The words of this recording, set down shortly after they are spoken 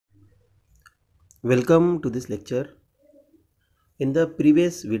Welcome to this lecture. In the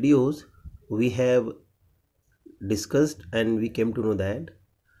previous videos, we have discussed and we came to know that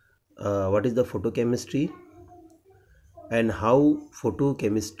what is the photochemistry and how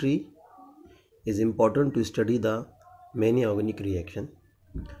photochemistry is important to study the many organic reaction.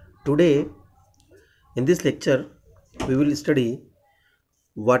 Today, in this lecture, we will study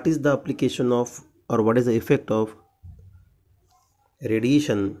what is the application of or what is the effect of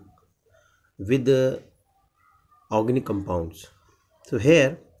radiation with the organic compounds. So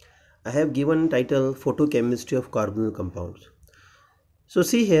here I have given title photochemistry of carbonyl compounds. So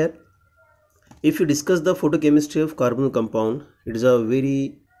see here, if you discuss the photochemistry of carbonyl compound, it is a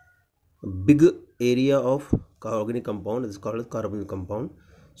very big area of organic compound. It is called carbonyl compound.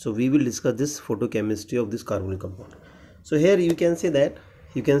 So we will discuss this photochemistry of this carbonyl compound. So here you can see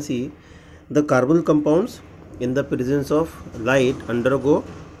the carbonyl compounds in the presence of light undergo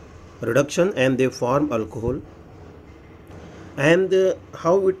reduction and they form alcohol. And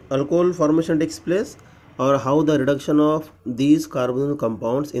how alcohol formation takes place, or how the reduction of these carbonyl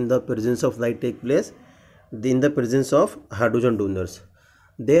compounds in the presence of light take place in the presence of hydrogen donors.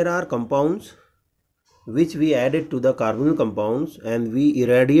 There are compounds which we added to the carbonyl compounds and we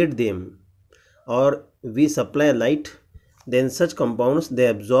irradiate them or we supply light, then such compounds they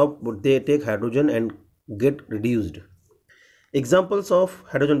absorb, they take hydrogen and get reduced. Examples of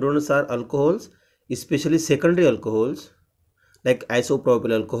hydrogen donors are alcohols, especially secondary alcohols like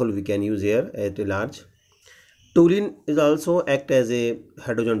isopropyl alcohol we can use here at a large. Toluene is also act as a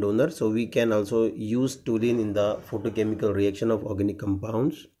hydrogen donor, so we can also use toluene in the photochemical reaction of organic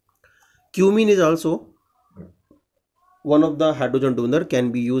compounds. Cumene is also one of the hydrogen donor,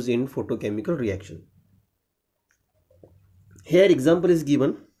 can be used in photochemical reaction. Here example is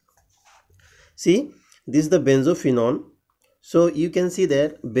given. See, this is the benzophenone. So you can see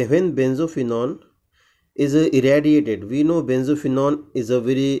that when benzophenone is irradiated, we know benzophenone is a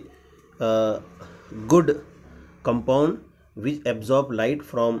very good compound which absorb light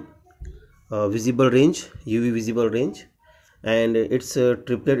from visible range, UV visible range, and its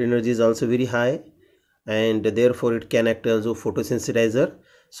triplet energy is also very high, and therefore it can act as a photosensitizer.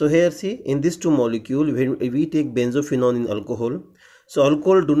 So here see, in these two molecules, when we take benzophenone in alcohol, so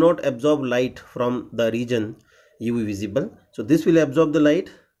alcohol do not absorb light from the region UV visible, so this will absorb the light.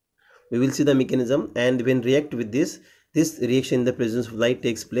 We will see the mechanism, and when react with this reaction in the presence of light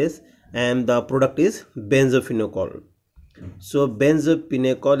takes place and the product is brnzpinacol. So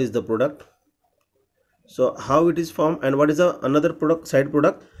brnzpinacol is the product. So how it is formed and what is the another product, side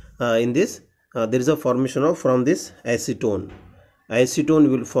product in this, there is a formation of from this acetone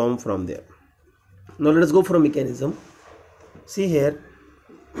will form from there. Now let us go for a mechanism. See here,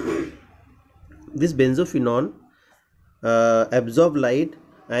 this benzophenone absorb light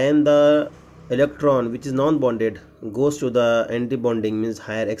and the electron which is non-bonded goes to the anti-bonding, means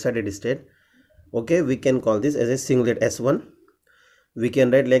higher excited state. Okay, we can call this as a singlet S1. We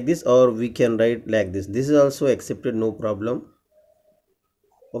can write like this or we can write like this. This is also accepted, no problem.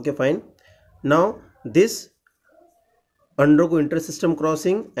 Okay, fine. Now this undergo intersystem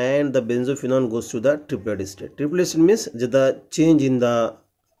crossing and the benzophenone goes to the triplet state. Triplet state means the change in the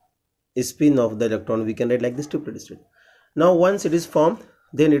spin of the electron. We can write like this, triplet state. Now once it is formed,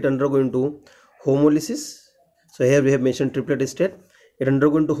 then it undergo into homolysis. So here we have mentioned triplet state. It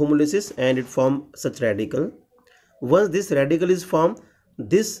undergo into homolysis and it form such radical. Once this radical is formed,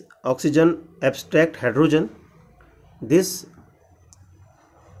 this oxygen abstract hydrogen, this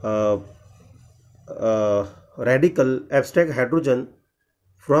radical abstract hydrogen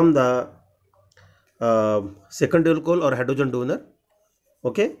from the secondary alcohol or hydrogen donor.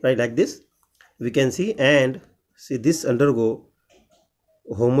 Okay, right, like this we can see, and see this undergo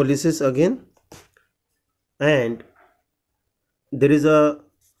homolysis again, and there is a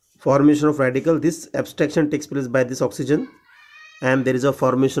formation of radical. This abstraction takes place by this oxygen, and there is a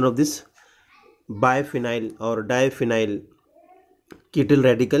formation of this biphenyl or diphenyl ketyl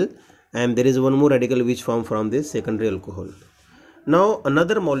radical, and there is one more radical which form from this secondary alcohol. Now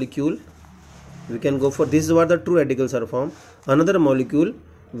another molecule we can go for, this is what the two radicals are formed. Another molecule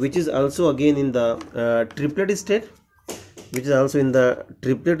which is also again in the triplet state, we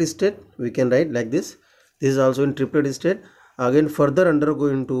can write like this. This is also in triplet state, again further undergo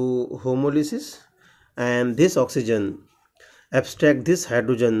into homolysis, and this oxygen abstract this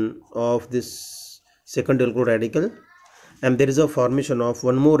hydrogen of this secondary alcohol radical, and there is a formation of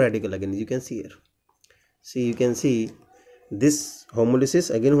one more radical again. You can see here, see, you can see this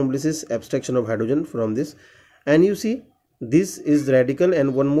homolysis, again homolysis, abstraction of hydrogen from this, and you see this is radical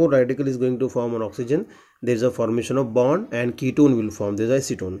and one more radical is going to form an oxygen, there is a formation of bond and ketone will form. There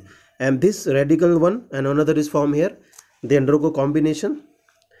is acetone, and this radical one and another is formed here. They undergo combination.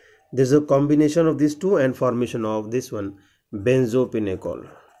 There is a combination of these two and formation of this one, benzopinacol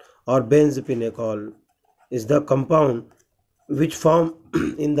or benzpinacol is the compound which form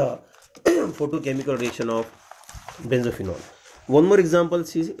in the photochemical reaction of benzophenol. One more example,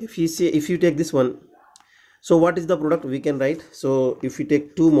 see, if you take this one, so what is the product we can write? So if we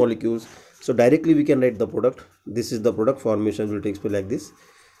take two molecules, so directly we can write the product. This is the product, formation will take place like this.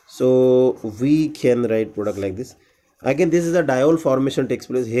 So we can write product like this. Again, this is a diol formation takes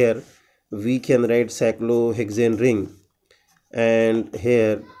place here. We can write cyclohexane ring, and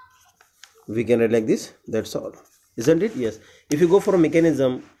here we can write like this. That's all, isn't it? Yes. If you go for a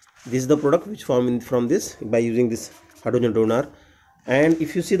mechanism, this is the product which form from this by using this hydrogen donor. And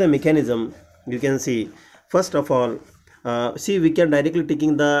if you see the mechanism, you can see first of all, see, we can directly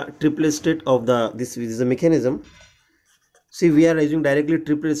taking the triplet state of the this is a mechanism. See, we are using directly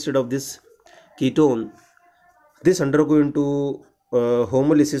triplet state of this ketone. This undergo into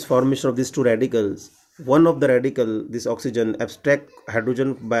homolysis, formation of these two radicals. One of the radical, this oxygen, abstract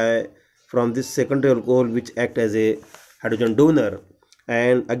hydrogen from this secondary alcohol which act as a hydrogen donor,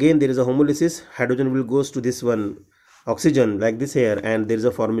 and again there is a homolysis, hydrogen will goes to this one oxygen like this here, and there is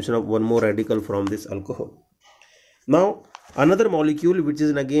a formation of one more radical from this alcohol. Now another molecule which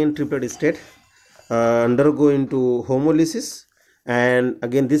is again triplet state undergo into homolysis, and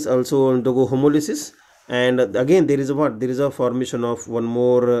again this also undergo homolysis, and again there is a what, there is a formation of one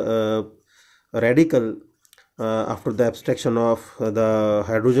more radical after the abstraction of the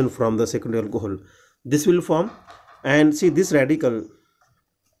hydrogen from the secondary alcohol. This will form, and see, this radical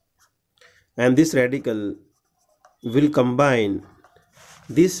and this radical will combine,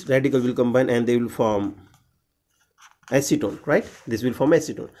 this radical will combine and they will form acetone, right? This will form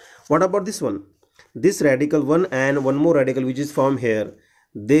acetone. What about this one? This radical one and one more radical which is formed here,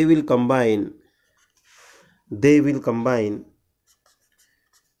 they will combine,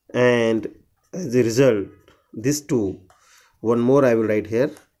 and as a result this two, one more I will write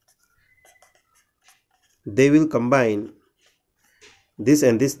here, they will combine, this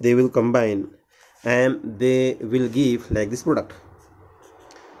and this they will combine, and they will give like this product.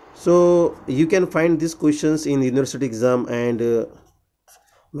 So you can find these questions in university exam, and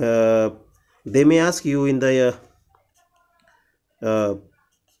they may ask you in the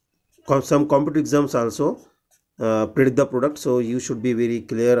some competitive exams also predict the product, so you should be very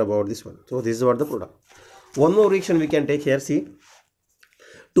clear about this one. So this is what the product. One more reaction we can take here, see,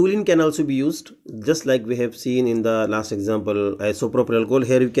 toluene can also be used, just like we have seen in the last example, isopropyl alcohol.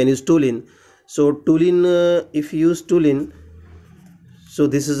 Here we can use toluene. So toluene, if you use toluene, so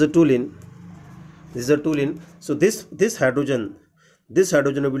this is a toluene, this is a toluene. So this hydrogen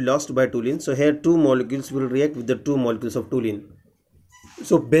will be lost by toluene. So here two molecules will react with the two molecules of toluene.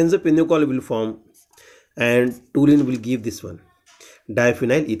 So benzopinacol will form, and toluene will give this one,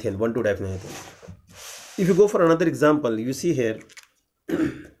 diphenyl ethane, 1,2-diphenyl ethane. If you go for another example, you see here,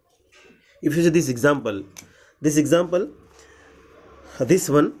 if you see this example, this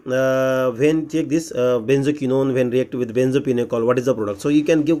one, when take this benzoquinone, when react with benzopinacol, what is the product? So you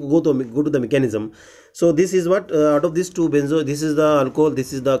can go to the mechanism. So this is what, out of these two benzo, this is the alcohol,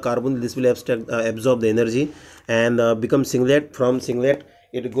 this is the carbon, this will absorb the energy and become singlet. From singlet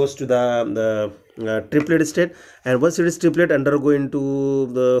it goes to the triplet state, and once it is triplet, undergo into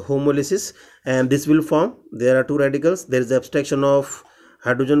the homolysis, and this will form, there are two radicals, there is the abstraction of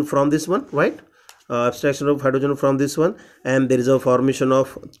hydrogen from this one, right? Abstraction of hydrogen from this one, and there is a formation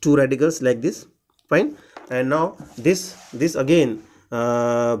of two radicals like this, fine. And now this again,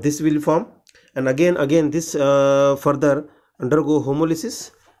 this will form, and again this further undergo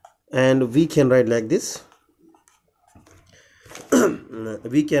homolysis, and we can write like this.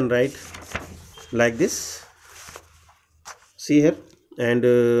 We can write like this, see here, and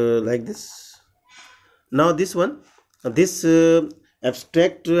like this. Now this one, this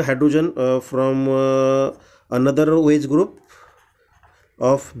abstract hydrogen from another OH group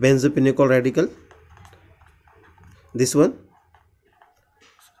of benzopinacol radical, this one,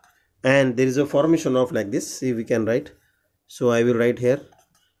 and there is a formation of like this. See, we can write, so I will write here,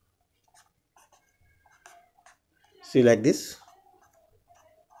 see, like this.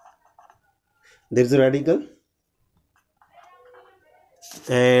 There is a radical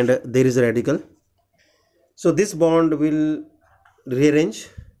and there is a radical. So this bond will rearrange,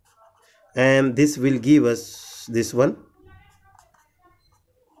 and this will give us this one.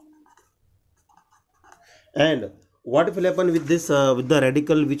 And what will happen with this, with the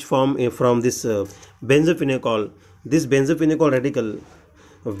radical which form from this benzopinacol? This benzopinacol radical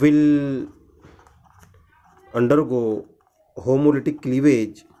will undergo homolytic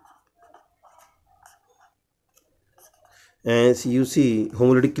cleavage, as you see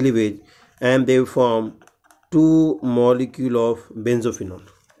homolytic cleavage, and they form two molecule of benzophenol,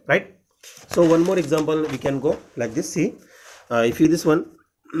 right? So one more example we can go like this. See, if you this one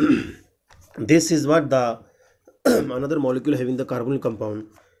this is what the another molecule having the carbonyl compound.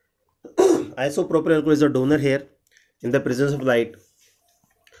 Isopropyl alcohol is a donor here. In the presence of light,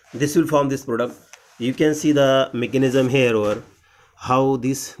 this will form this product. You can see the mechanism here, or how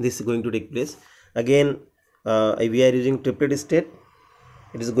this is going to take place. Again, we are using triplet state.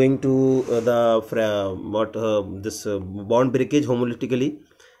 It is going to this bond breakage homolytically,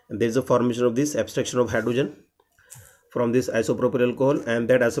 and there is a formation of this abstraction of hydrogen from this isopropyl alcohol, and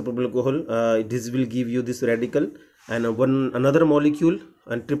that isopropyl alcohol this will give you this radical, and another molecule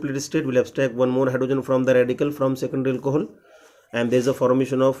and triplet state will abstract one more hydrogen from the radical from secondary alcohol, and there is a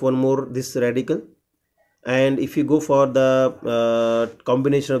formation of one more this radical. And if you go for the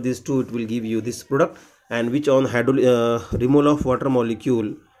combination of these two, it will give you this product, and which on removal of water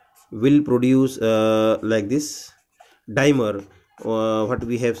molecule will produce like this dimer, what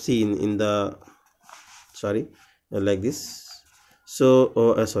we have seen in the like this. So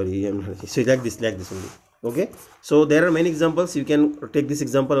so like this only. Okay, so there are many examples. You can take this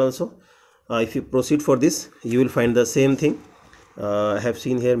example also. If you proceed for this, you will find the same thing. I have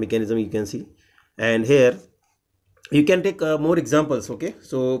seen here mechanism, you can see, and here you can take more examples. Okay,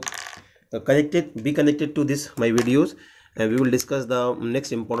 so be connected to this my videos, and we will discuss the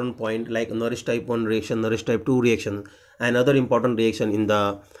next important point like Norris type 1 reaction, Norris type 2 reaction, and other important reaction in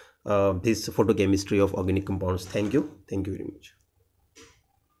the this photochemistry of organic compounds. Thank you very much.